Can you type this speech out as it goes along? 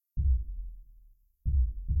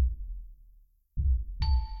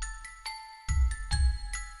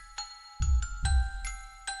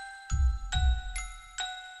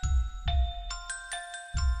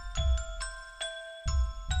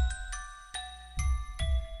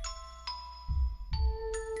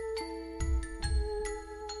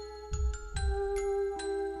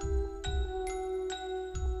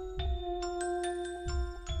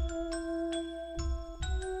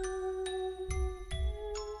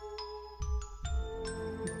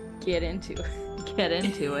get into get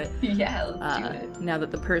into it. Yeah, let's do it. Now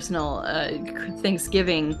that the personal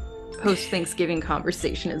Thanksgiving post-Thanksgiving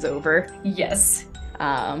conversation is over. Yes.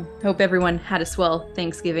 Hope everyone had a swell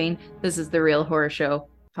Thanksgiving. This is the Real Horror Show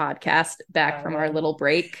podcast, back All from our right. little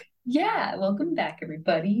break. Yeah, welcome back,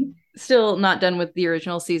 everybody. Still not done with the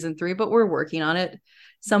original season 3, but we're working on it.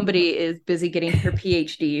 Somebody is busy getting her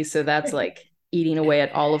PhD, so that's like eating away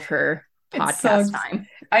at all of her It podcast sucks. time.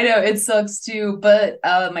 I know it sucks too, but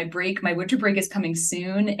my winter break is coming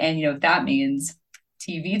soon, and that means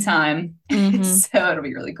TV time. Mm-hmm. So it'll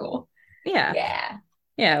be really cool. Yeah. Yeah.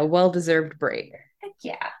 Yeah, well-deserved break Heck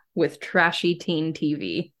yeah. with trashy teen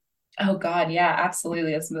TV. Oh God, yeah,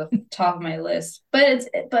 absolutely. That's the top of my list. But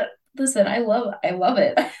listen, I love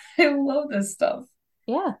it. I love this stuff.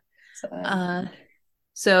 Yeah. So Uh,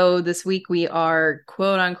 so this week we are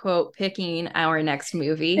quote unquote picking our next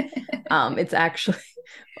movie. It's actually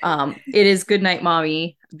it is Goodnight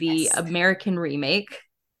Mommy, the yes. American remake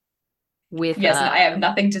with Yes, and I have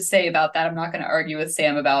nothing to say about that. I'm not going to argue with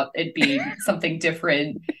Sam about it being something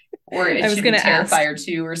different or I it was should be gonna ask Terrifier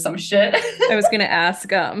 2 or some shit. I was gonna ask,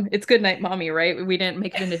 it's Goodnight Mommy, right? We didn't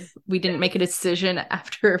make a decision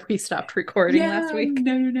after we stopped recording last Yeah, week.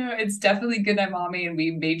 no. It's definitely Goodnight Mommy, and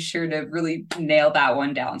we made sure to really nail that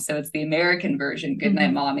one down. So it's the American version, Goodnight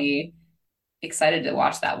Mm-hmm. Mommy. Excited to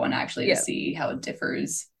watch that one actually to Yeah. see how it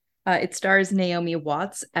differs. It stars Naomi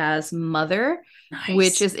Watts as Mother,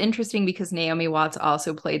 which Nice. is interesting because Naomi Watts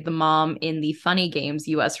also played the mom in the Funny Games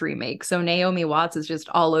US remake. So Naomi Watts is just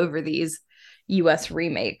all over these US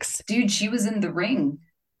remakes. Dude, she was in The Ring.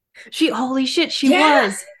 Holy shit, she Yeah.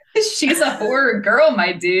 was. She's a horror girl,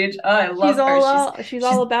 my dude. Oh, I She's love her. all She's out, she's she's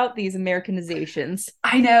all about these Americanizations.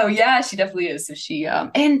 I know, yeah, she definitely is. So she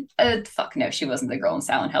and fuck no, she wasn't the girl in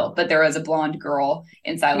Silent Hill, but there was a blonde girl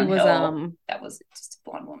in She Silent was Hill that was just a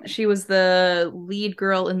blonde woman. she was the lead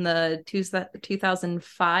girl in the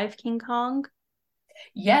 2005 King Kong.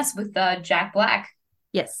 Yes, with Jack Black.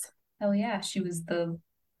 Yes. Hell yeah, she was the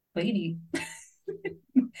lady.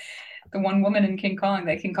 The one woman in King Kong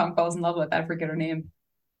that King Kong falls in love with. I forget her name.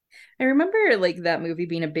 I remember like that movie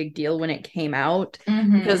being a big deal when it came out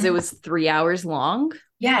because it Mm-hmm. was 3 hours long.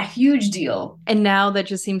 Yeah, huge deal. And now that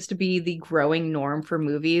just seems to be the growing norm for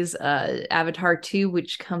movies. Avatar 2,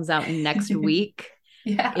 which comes out next week,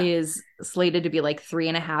 Yeah. is slated to be like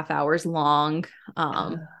 3.5 hours long.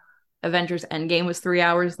 Uh, Avengers Endgame was 3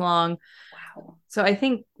 hours long. wow. So I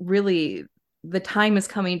think really the time is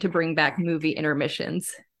coming to bring back movie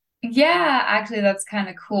intermissions. Yeah, actually, that's kind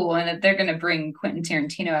of cool. And they're going to bring Quentin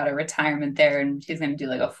Tarantino out of retirement there, and he's going to do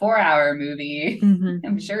like a 4 hour movie. Mm-hmm.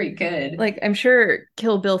 I'm sure he could. Like I'm sure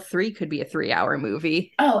Kill Bill 3 could be a 3 hour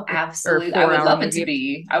movie Oh, or absolutely. I four would hour love it to movie.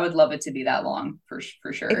 be. I would love it to be that long for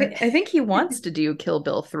sure. I think he wants to do Kill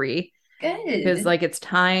Bill 3 because Good. like it's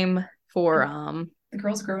time for The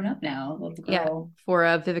girl's grown up now. Love the yeah, girl. for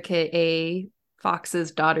Vivica A.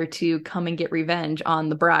 Fox's daughter to come and get revenge on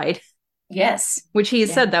the bride, Yes. which he Yeah.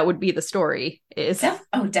 said that would be the story is.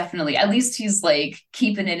 Oh, definitely. At least he's like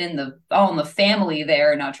keeping it in the all in the family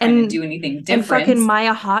there, not trying to and do anything and different. fucking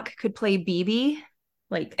Maya Hawke could play BB.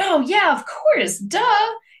 Like Oh yeah, of course. Duh.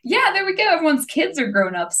 Yeah, there we go. Everyone's kids are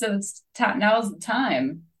grown up, so it's time. Now's the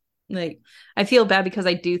time. like I feel bad because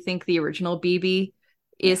I do think the original BB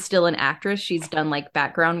is Yeah. still an actress. She's done like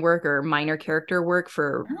background work or minor character work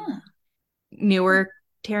for Huh. newer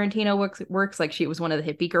Tarantino works. Like she was one of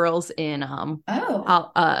the hippie girls in Oh, Once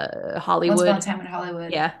Upon a Hollywood. Time in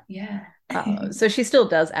Hollywood. Yeah. Yeah. So she still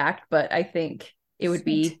does act, but I think it would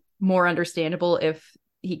Sweet. be more understandable if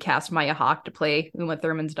he cast Maya Hawke to play Uma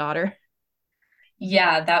Thurman's daughter.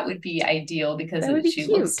 Yeah, that would be ideal because That would be she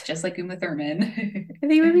looks cute. just like Uma Thurman. I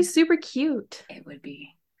think it would be super cute It would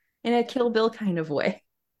be. in a Kill Bill kind of way.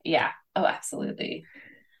 Yeah. Oh, absolutely.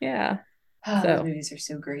 Yeah. Oh, those So movies are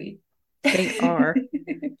so great. they are.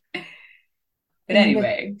 But And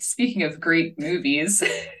anyway, speaking of great movies,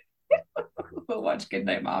 we'll watch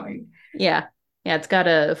Goodnight Mommy. yeah. Yeah, it's got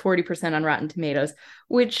a 40% on Rotten Tomatoes,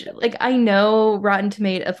 which like I know a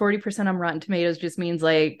 40% on Rotten Tomatoes just means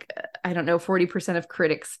like I don't know, 40% of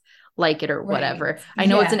critics like it or Right. whatever. I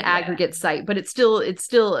know it's an Yeah. aggregate site, but it's still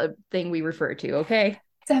a thing we refer to, okay?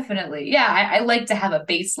 Definitely. Yeah, I like to have a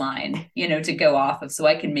baseline, to go off of so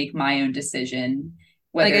I can make my own decision,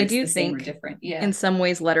 Like whether I it's do the same or think different. Yeah. in some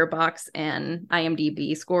ways Letterboxd and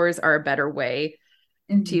IMDb scores are a better way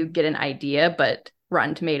to Mhm. get an idea, but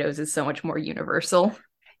Rotten Tomatoes is so much more universal.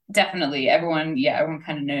 Definitely. Everyone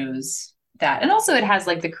kind of knows that. And also it has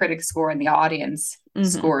like the critic score and the audience Mm-hmm.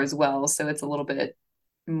 score as well. So it's a little bit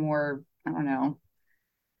more, I don't know,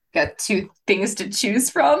 got two things to choose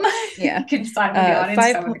from. Yeah. You can decide with the audience,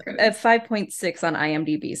 decide with the critics. 5.6 on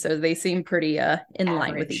IMDb, so they seem pretty in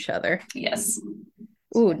line with each Average. other. Yes.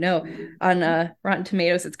 Ooh, no. On Rotten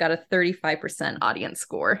Tomatoes, it's got a 35% audience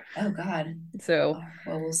score. Oh God. So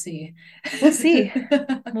Well, we'll see. we'll see.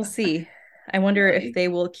 We'll see. I wonder if they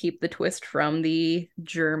will keep the twist from the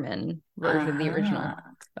German version, the original.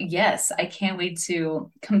 Yes, I can't wait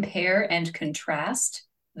to compare and contrast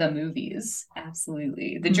the movies.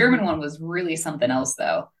 Absolutely. The German one was really something else,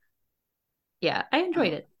 though. Yeah, I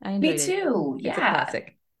enjoyed it. I enjoyed Me it. too. It's a Yeah.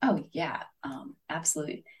 classic. Oh yeah.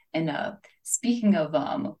 Absolutely. And speaking of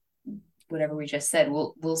whatever we just said,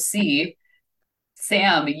 we'll see.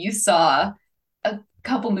 Sam, you saw a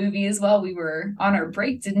couple movies while we were on our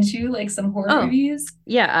break, didn't you? Like some horror Oh, movies?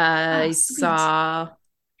 yeah. Oh, I sweet. saw.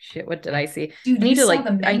 Shit, what did I see? Dude, I you need to saw like.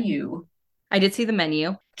 the menu. I did see the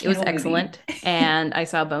menu. It was Cannibal movie. excellent, and I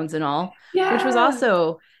saw Bones and All, which was Yeah.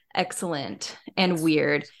 also excellent and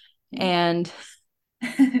weird. And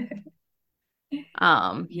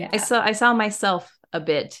Yeah. I saw myself a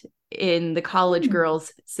bit in the college Hmm.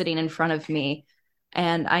 girls sitting in front of me,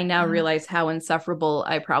 and I now Ah. realize how insufferable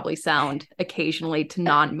I probably sound occasionally to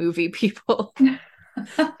non-movie people.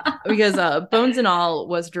 Because Bones and All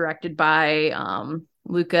was directed by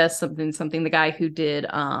Lucas something, the guy who did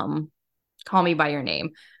Call Me by Your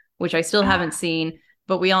Name, which I still haven't Ah, seen,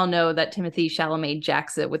 but we all know that Timothy Chalamet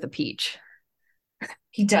jacks it with a peach.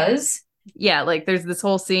 he does? Yeah, like there's this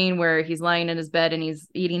whole scene where he's lying in his bed and he's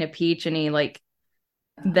eating a peach and he like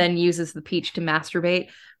then uses the peach to masturbate.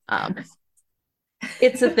 Um,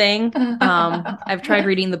 it's a thing. I've tried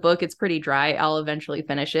reading the book. It's pretty dry. I'll eventually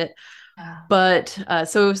finish it. But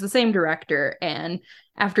so it was the same director. And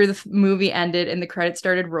after the movie ended and the credits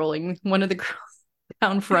started rolling, one of the girls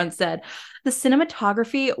down front said, the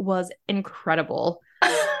cinematography was incredible.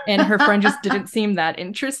 And her friend just didn't seem that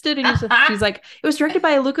interested. And she's like, it was directed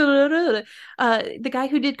by Luca, the guy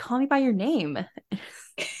who did Call Me by Your Name.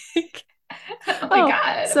 Oh my Oh,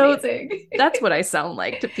 God, so amazing. that's what I sound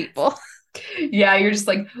like to people. Yeah, you're just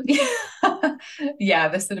like, yeah,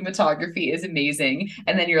 the cinematography is amazing.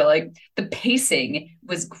 And then you're like, the pacing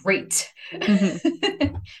was great.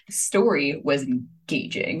 Mm-hmm. The story was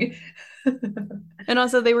engaging. And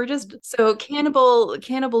also they were just so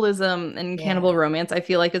cannibalism and Yeah. cannibal romance, I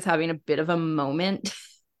feel like is having a bit of a moment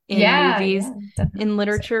in Yeah, movies, yeah, definitely. in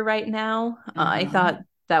literature right now. I Uh-huh. thought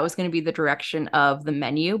that was going to be the direction of the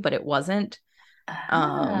menu, but it wasn't.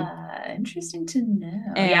 Um, Interesting to know.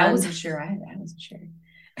 Yeah, I and wasn't sure either. I wasn't sure.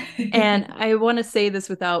 and I want to say this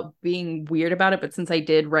without being weird about it, but since I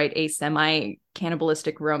did write a semi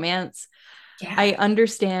cannibalistic romance, Yeah. I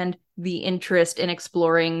understand the interest in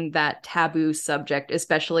exploring that taboo subject,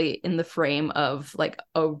 especially in the frame of like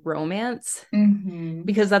a romance, Mm-hmm.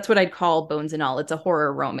 because that's what I'd call Bones and All. It's a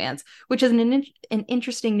horror romance, which is an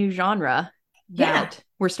interesting new genre Yeah. that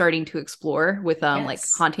we're starting to explore with like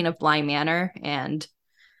Yes. Haunting of Bly Manor and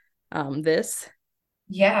this.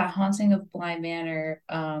 Yeah, Haunting of Bly Manor.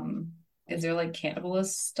 Is there like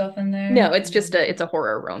cannibalist stuff in No, there? it's just it's a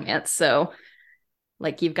horror romance. So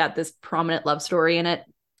like you've got this prominent love story in it,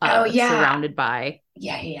 Oh yeah. surrounded by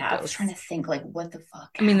Yeah. I was trying ghosts. to think like what the fuck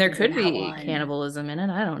I mean, there happens in could that be one. cannibalism in it.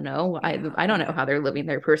 I don't know. Yeah, I don't know how okay. they're living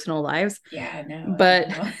their personal lives. Yeah, no, I don't But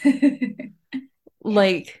know. Yeah.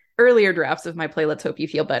 like earlier drafts of my play Let's Hope You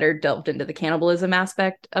Feel Better delved into the cannibalism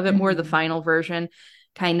aspect of it more. The Mm-hmm. final version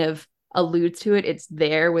kind of alludes to it. It's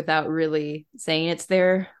there without really saying it's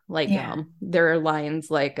there. Like Yeah. there are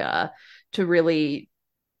lines like to really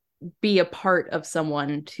be a part of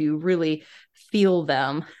someone, to really feel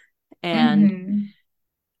them. And Mm-hmm.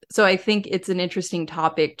 so I think it's an interesting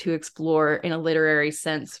topic to explore in a literary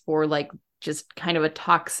sense for like just kind of a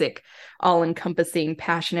toxic, all encompassing,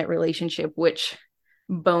 passionate relationship, which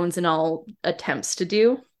Bones and All attempts to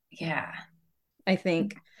do. Yeah. I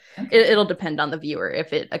think Okay. it'll depend on the viewer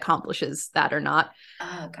if it accomplishes that or not.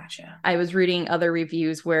 Oh, gotcha. I was reading other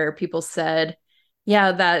reviews where people said,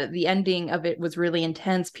 yeah, that the ending of it was really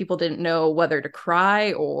intense. People didn't know whether to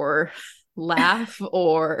cry or laugh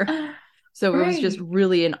or so it was just Right.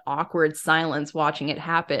 really an awkward silence watching it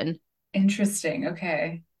happen. Interesting.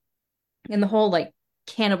 Okay. And the whole like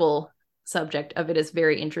cannibal subject of it is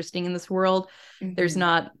very interesting in this world. There's Mm-hmm.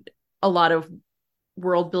 not a lot of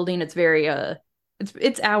world building. It's very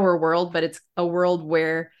it's our world, but it's a world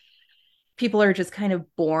where people are just kind of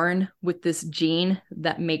born with this gene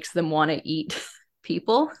that makes them want to eat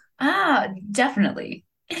people. Ah, definitely.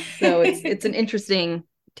 So it's an interesting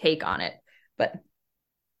take on it, but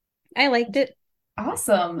I liked it.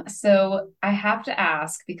 Awesome. So I have to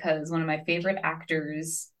ask because one of my favorite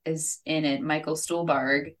actors is in it, Michael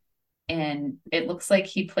Stuhlbarg. and it looks like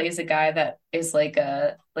he plays a guy that is like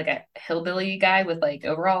a hillbilly guy with like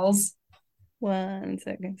overalls. 1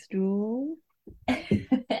 second, stool.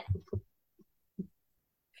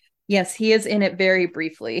 Yes, he is in it very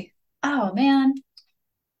briefly, Oh man.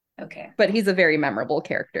 Okay. but he's a very memorable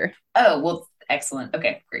character. Oh, well, excellent.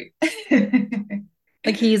 Okay, great.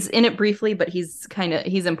 Like he's in it briefly, but he's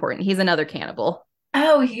important. He's another cannibal.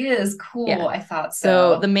 Oh, he is cool. Yeah. I thought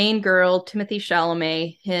So the so. main girl, Timothy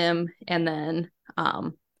Chalamet, him, and then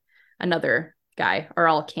another guy are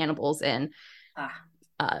all cannibals, and Ah,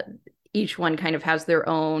 uh, each one kind of has their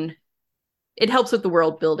own. It helps with the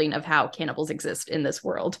world building of how cannibals exist in this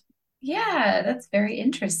world yeah, that's very because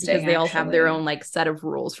interesting, they all have their actually. own like set of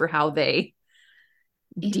rules for how they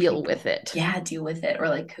Eat deal with people. it. Yeah, deal with it or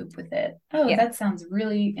like cope with it. Oh, Yeah. that sounds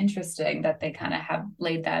really interesting that they kind of have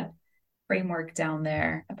laid that framework down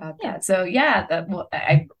there about Yeah. that. So yeah, that well,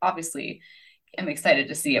 I obviously am excited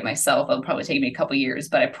to see it myself. It'll probably take me a couple years,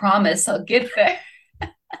 but I promise I'll get there.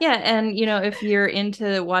 Yeah, and if you're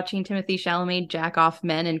into watching Timothy Chalamet jack off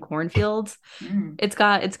men in cornfields, Mm. it's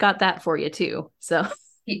got that for you too. So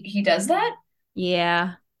He does that?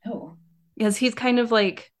 yeah, Oh. because he's kind of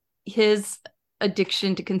like his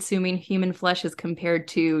addiction to consuming human flesh is compared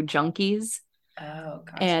to junkies. Oh,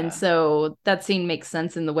 And gotcha. so that scene makes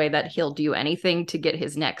sense in the way that he'll do anything to get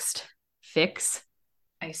his next fix.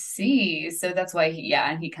 I see. So that's why yeah,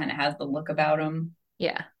 and he kind of has the look about him.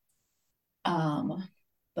 Yeah. Um,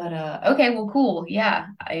 but okay, well, cool. Yeah.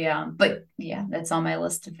 But yeah, that's on my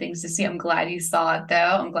list of things to see. I'm glad you saw it though.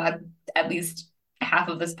 I'm glad at least half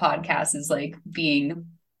of this podcast is like being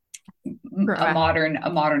a modern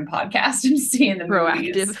podcast and seeing the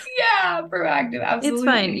movies. Proactive. Yeah, proactive, It's fine.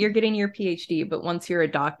 absolutely. You're getting your PhD, but once you're a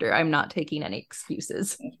doctor, I'm not taking any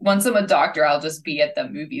excuses. Once I'm a doctor, I'll just be at the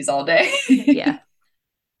movies all day. Yeah.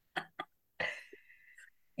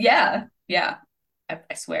 Yeah, yeah.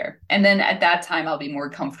 I swear. And then at that time, I'll be more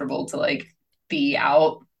comfortable to like be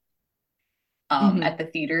out Hmm. at the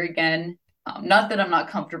theater again. Not that I'm not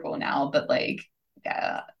comfortable now, but like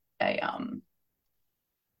I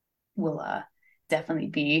will definitely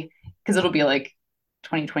be because it'll be like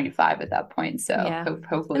 2025 at that point. So Yeah.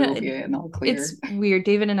 hopefully And we'll be in all it's clear. weird.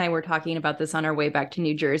 David and I were talking about this on our way back to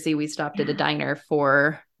New Jersey. We stopped at a Yeah. diner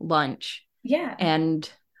for lunch, Yeah. and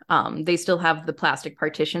they still have the plastic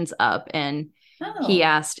partitions up, and he Oh,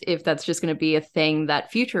 asked if that's just going to be a thing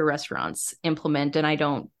that future restaurants implement, and I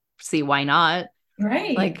don't see why not. Like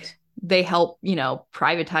right. they help,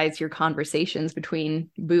 privatize your conversations between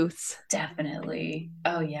booths. Definitely.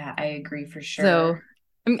 Oh yeah, I agree for So sure.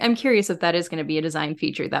 I'm curious if that is going to be a design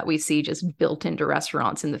feature that we see just built into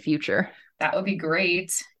restaurants in the future. That would be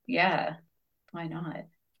great. Yeah. Why not?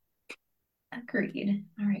 Agreed.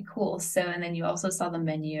 All right, cool. So, and then you also saw the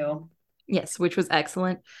menu. Yes, which was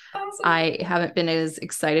excellent. Awesome. I haven't been as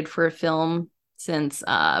excited for a film since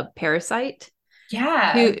Parasite.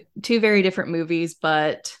 Yeah. Two very different movies,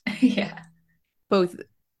 but Yeah. both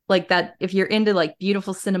like that. If you're into like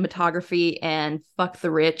beautiful cinematography and fuck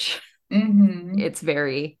the rich, Mm-hmm. it's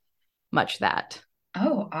very much that.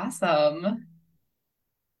 Oh, awesome.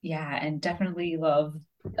 Yeah, and definitely love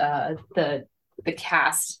the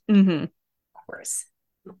cast, Mm-hmm. of course.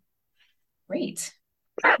 Great.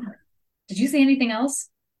 Did you see anything else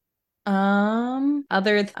Um,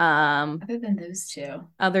 other um, other than those two?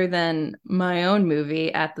 other than my own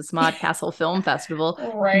movie at the Smod Castle Film Festival,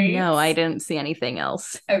 Right. no, I didn't see anything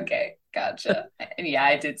else. Okay, gotcha. And yeah,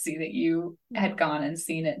 I did see that you had gone and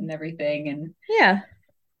seen it and everything, and Yeah.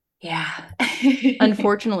 yeah.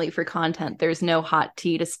 Unfortunately for content, there's no hot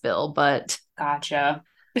tea to spill, but Gotcha.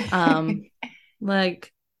 um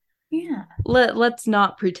like Yeah. let's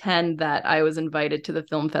not pretend that I was invited to the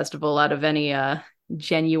film festival out of any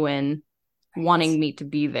genuine Right. wanting me to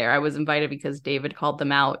be there. I was invited because David called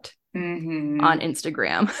them out Mm-hmm. on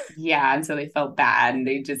Instagram. Yeah, and so they felt bad and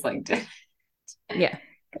they just like did. Yeah,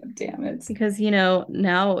 God damn it. because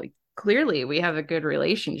now clearly we have a good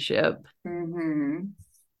relationship. Mm-hmm.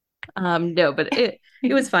 No, but it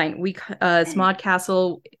was fine. We Smod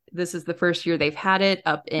Castle, this is the first year they've had it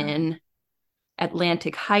up in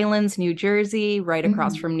Atlantic Highlands, New Jersey, right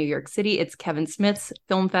across Mm-hmm. from New York City. It's Kevin Smith's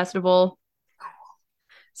film festival,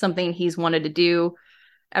 something he's wanted to do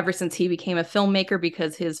ever since he became a filmmaker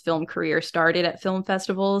because his film career started at film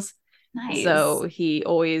festivals. Nice. So he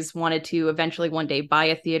always wanted to eventually one day buy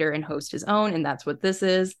a theater and host his own, and that's what this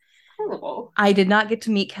is. Cool. I did not get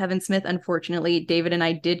to meet Kevin Smith, unfortunately. David and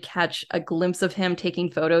I did catch a glimpse of him taking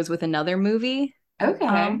photos with another movie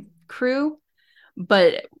Okay. crew,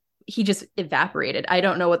 but he just evaporated. I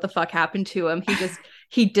don't know what the fuck happened to him.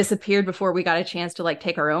 he disappeared before we got a chance to like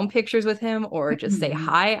take our own pictures with him or just say Mhm.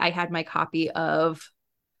 hi. I had my copy of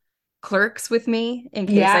Clerks with me in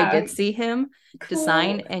case I Yeah, did see him to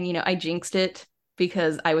sign. cool. And, I jinxed it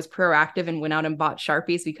because I was proactive and went out and bought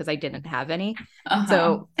Sharpies because I didn't have any. Uh-huh.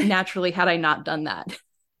 So naturally, had I not done that,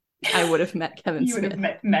 I would have met Kevin You would have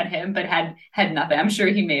Smith. met him, but had nothing. I'm sure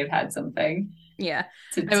he may have had something Yeah.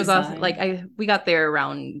 I to was also like, sign. we got there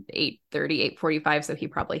around 8:30, 8:45. So he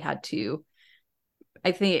probably had to,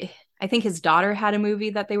 I think, I think his daughter had a movie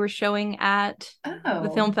that they were showing at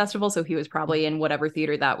the film Oh, festival. So he was probably in whatever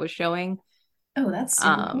theater that was showing. oh, that's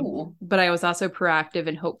super cool. But I was also proactive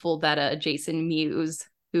and hopeful that Jason Mewes,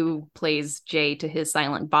 who plays Jay to his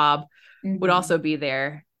Silent Bob, would also Hmm. be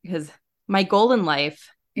there because my goal in life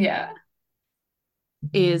Yeah.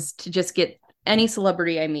 is to just get any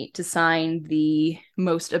celebrity I meet to sign the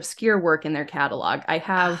most obscure work in their catalog. I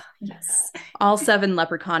have Ah, yes. all 7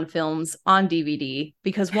 Leprechaun films on DVD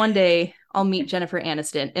because one day I'll meet Jennifer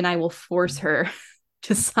Aniston and I will force her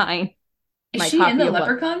to sign Is my she in copy the of what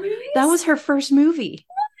Leprechaun that movies? was her first movie.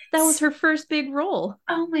 That was What? her first big role.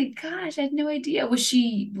 Oh my gosh, I had no idea. Was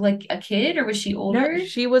she like a kid or was she No, older?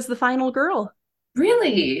 she was the final girl.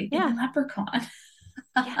 Really? Yeah, In Leprechaun?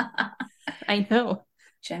 yeah, I know.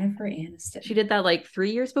 Jennifer She Aniston. did that like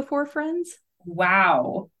 3 years before Friends.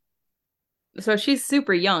 Wow. So she's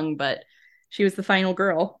super young, but she was the final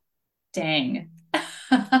girl. Dang.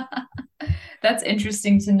 That's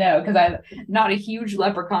interesting to know because I'm not a huge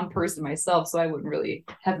Leprechaun person myself, so I wouldn't really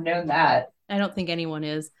have known that. I don't think anyone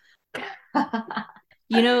is.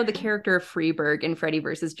 You know the character of Freeberg in Freddy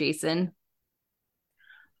versus Jason,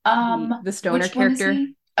 the stoner Which one is character.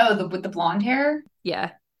 he? Oh, the with the blonde hair? Yeah,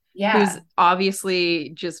 who's Yeah. obviously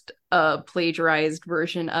just a plagiarized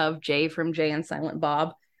version of Jay from Jay and Silent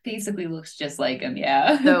Bob. Basically looks just like him,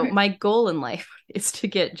 yeah. So my goal in life is to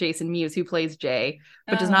get Jason Mewes, who plays Jay,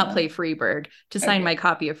 but does not Uh, play Freeberg, to sign my okay.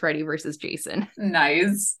 copy of Freddy versus Jason.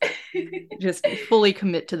 Nice. Just fully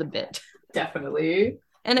commit to the bit. Definitely.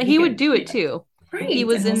 And He he would could, do it yeah. too. He Right.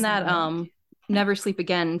 was And he'll in sign that it. Never Sleep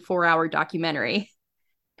Again 4-hour documentary.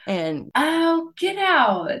 And Oh, get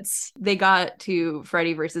out. they got to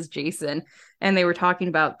Freddy versus Jason and they were talking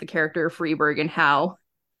about the character of Freeberg and how,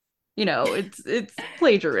 it's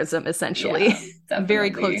plagiarism essentially. Yeah, Very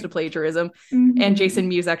close to definitely. plagiarism. And Hmm. Jason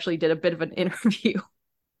Mewes actually did a bit of an interview Oh,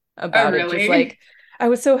 about it, just like, really? I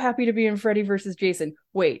was so happy to be in Freddy versus Jason.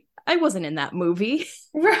 Wait, I wasn't in that movie.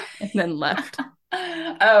 Right. And then left.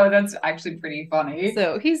 Oh, that's actually pretty funny.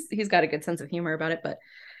 So he's got a good sense of humor about it, but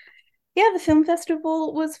yeah, the film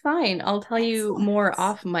festival was fine. I'll tell you more Excellent.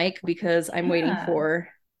 off mic because I'm waiting Yeah. for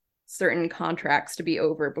certain contracts to be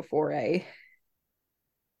over before I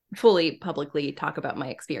fully publicly talk about my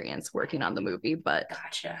experience working on the movie. But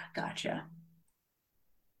Gotcha. Gotcha.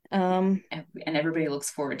 um And everybody looks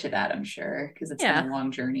forward to that, I'm sure, because it's been a yeah,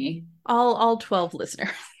 long journey. all 12 listeners.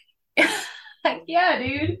 Yeah,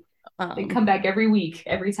 dude. They Um come back every week,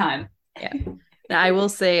 every time. yeah. Now, I will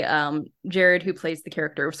say, Jared, who plays the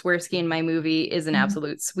character of Swersky in my movie, is an Mhm.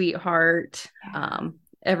 absolute sweetheart. Yeah.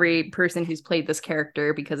 Every person who's played this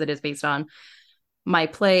character, because it is based on my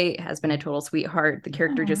play, has been a total sweetheart. The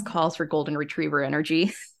character just Oh, calls for golden retriever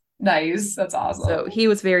energy. nice. That's awesome. So he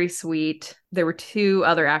was very sweet. There were 2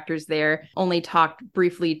 other actors there. Only talked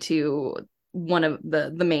briefly to one of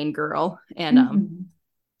the main girl, and Mhm.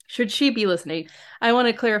 should she be listening, I want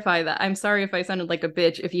to clarify that I'm sorry if I sounded like a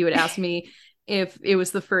bitch if you had asked me if it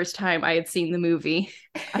was the first time I had seen the movie.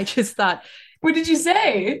 I just thought, What did you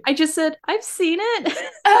say? I just said, I've seen it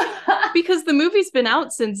because the movie's been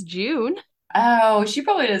out since June. Oh, she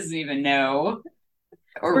probably doesn't even know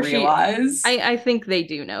or Or she, realize. I think they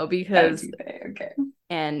do know Oh, because, do they? Okay.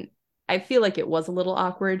 and I feel like it was a little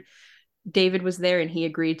awkward. David was there and he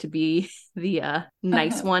agreed to be the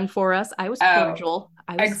nice one for us. I was Oh, cordial.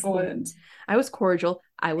 excellent. I was cordial.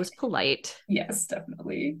 I was polite, Yes,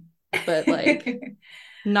 definitely. but like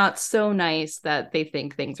not so nice that they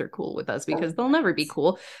think things are cool with us because they'll never be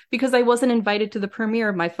cool because I wasn't invited to the premiere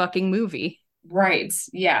of my fucking movie. Right.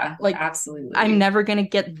 Yeah, Like, I'm absolutely. never going to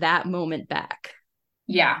get that moment back.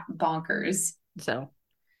 Yeah, bonkers. So,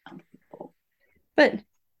 but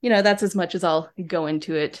that's as much as I'll go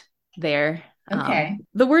into it there. Okay.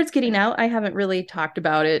 The word's getting out. I haven't really talked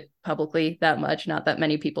about it publicly that much. Not that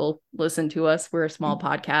many people listen to us. We're a small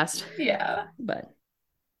podcast, Yeah, but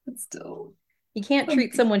but still. you can't treat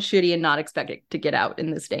Okay. someone shitty and not expect it to get out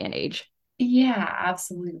in this day and age. Yeah,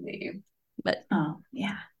 absolutely. But Oh,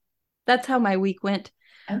 yeah. that's how my week went.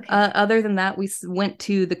 Okay. Other than that, we went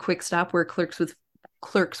to the Quick Stop where Clerks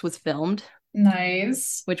was filmed,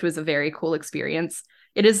 Nice. which was a very cool experience.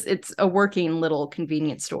 it's a working little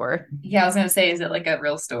convenience store. Yeah, I was gonna say, is it like a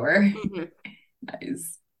real store? Mm-hmm.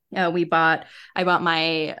 Nice. I bought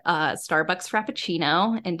my Starbucks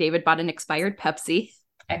Frappuccino, and David bought an expired Pepsi.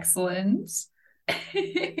 Excellent.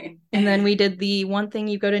 And then we did the one thing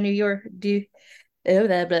you go to New York do. Oh,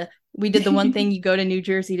 blah, blah. We did the one thing you go to New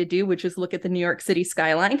Jersey to do, which is look at the New York City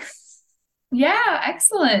skyline. Yeah,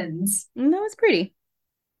 excellent. And that was pretty.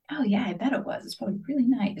 Oh yeah, I bet it was. It's probably really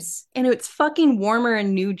nice. And it's fucking warmer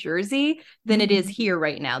in New Jersey than it is here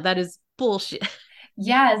right now. That is bullshit.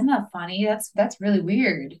 Yeah, isn't that funny? That's really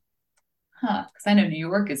weird. Huh. Because I know New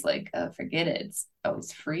York is like, forget it.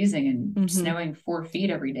 It's freezing and snowing 4 feet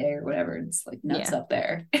every day or whatever. It's like nuts up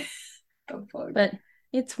there. But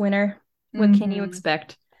it's winter. What can you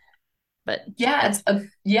expect? But yeah,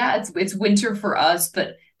 it's winter for us,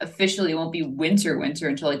 but officially it won't be winter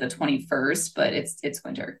until like the 21st, but it's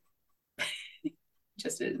winter.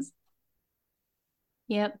 Just is.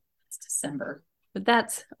 Yep. It's December. But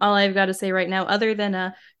that's all I've got to say right now, other than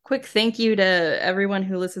a quick thank you to everyone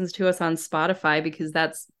who listens to us on Spotify, because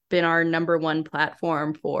that's been our number one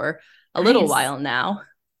platform for a little while now.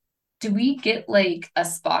 Do we get like a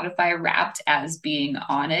Spotify Wrapped as being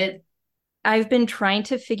on it? I've been trying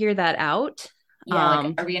to figure that out. Yeah,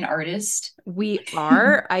 like, are we an artist? We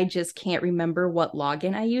are. I just can't remember what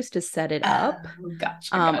login I used to set it up. Gotcha.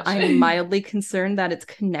 I'm mildly concerned that it's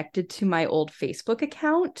connected to my old Facebook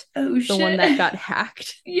account. Oh, shit. The one that got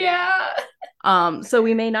hacked. Yeah. So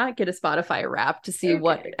we may not get a Spotify Wrap to see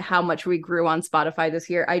how much we grew on Spotify this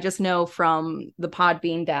year. I just know from the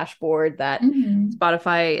Podbean dashboard that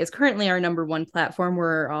Spotify is currently our number one platform.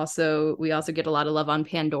 We also get a lot of love on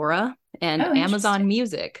Pandora and Amazon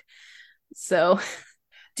Music. So,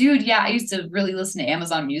 dude, yeah, I used to really listen to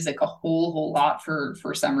Amazon Music a whole lot for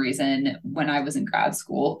some reason when I was in grad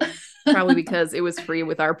school. Probably because it was free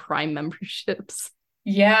with our Prime memberships.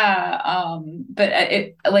 Yeah, but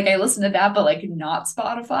I listened to that, but like not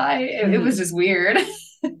Spotify. It was just weird.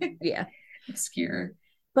 Yeah, obscure.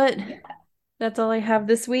 But that's all I have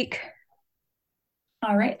this week.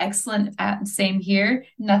 All right, excellent. Same here.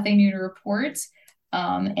 Nothing new to report.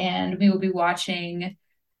 And we will be watching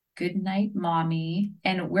Goodnight Mommy.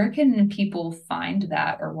 And where can people find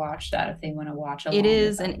that or watch that if they want to watch it? It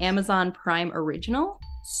is an Amazon Prime original.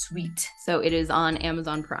 Sweet. So it is on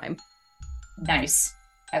Amazon Prime. Nice.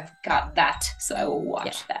 I've got that, so I will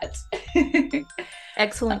watch that.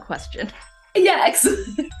 Excellent question. Yeah,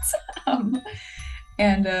 excellent.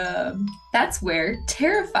 And that's where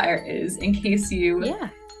Terrifier is, in case you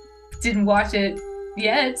didn't watch it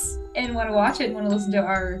yet and want to watch it and want to listen to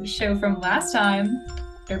our show from last time.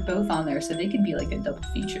 They're both on there, so they could be like a double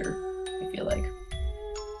feature, I feel like.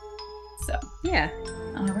 So yeah.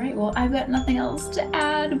 All right, well, I've got nothing else to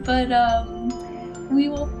add, but we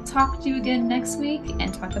will talk to you again next week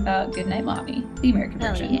and talk about Goodnight Mommy, the American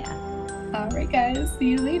version. Yeah. All right, guys,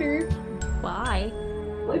 see you later. Bye.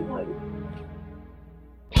 Bye.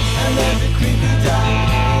 And there's a creepy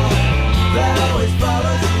dog that always follows